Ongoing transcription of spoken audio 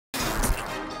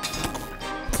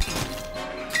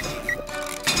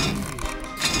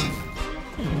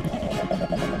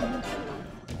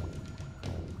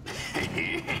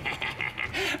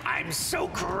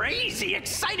crazy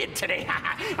excited today.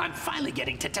 I'm finally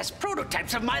getting to test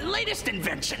prototypes of my latest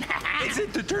invention. Is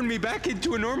it to turn me back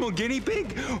into a normal guinea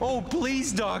pig? Oh,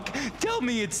 please, Doc, tell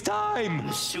me it's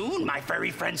time. Soon, my furry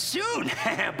friend, soon.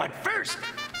 But first,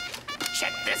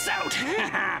 check this out.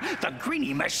 The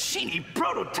Greenie Machine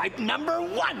prototype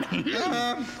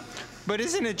 #1. But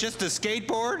isn't it just a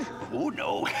skateboard? Oh,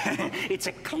 no. It's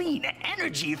a clean,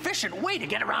 energy-efficient way to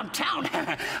get around town.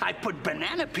 I put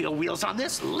banana peel wheels on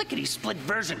this lickety-split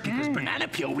version because banana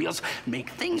peel wheels make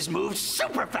things move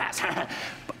super fast.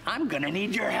 But I'm gonna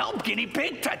need your help, guinea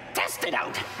pig, to test it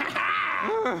out.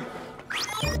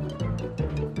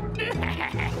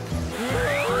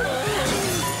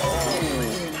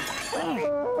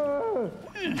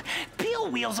 Peel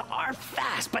wheels are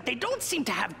fast, but they don't seem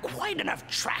to have quite enough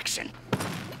traction.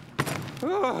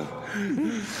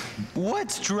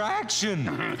 What's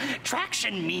traction?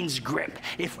 Traction means grip.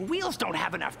 If wheels don't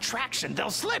have enough traction,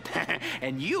 they'll slip,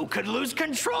 and you could lose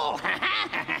control.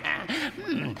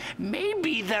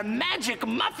 Maybe the Magic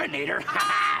Muffinator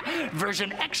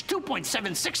version X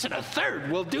 2.76 1/3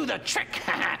 will do the trick.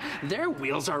 Their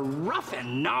wheels are rough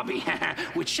and knobby,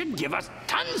 which should give us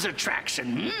tons of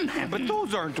traction. But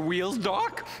those aren't wheels,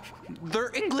 Doc.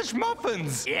 They're English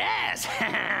muffins. Yes,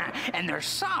 and their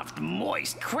soft,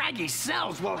 moist, craggy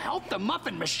cells will help the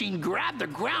muffin machine grab the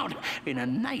ground in a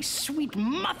nice, sweet,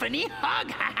 muffiny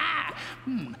hug.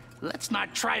 Let's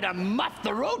not try to muff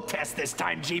the road test this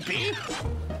time, GP.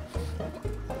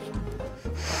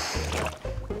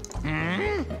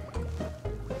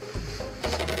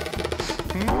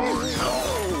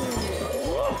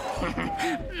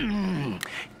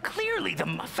 Clearly, the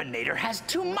Muffinator has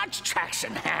too much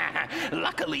traction.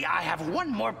 Luckily, I have one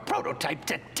more prototype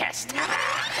to test.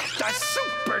 The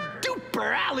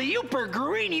super-duper alley-ooper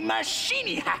Greenie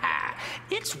Machine.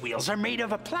 Its wheels are made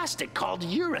of a plastic called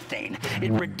urethane.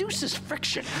 It reduces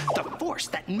friction, the force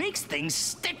that makes things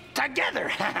stick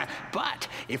together. But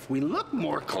if we look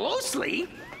more closely,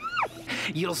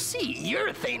 you'll see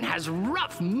urethane has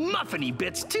rough, muffiny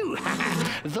bits too.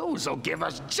 Those'll give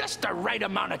us just the right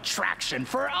amount of traction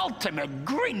for ultimate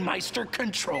Greenmeister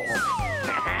control.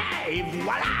 Hey,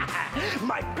 voila!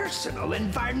 My personal,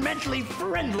 environmentally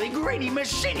friendly Greenie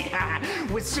Machine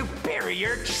with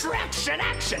superior traction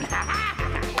action.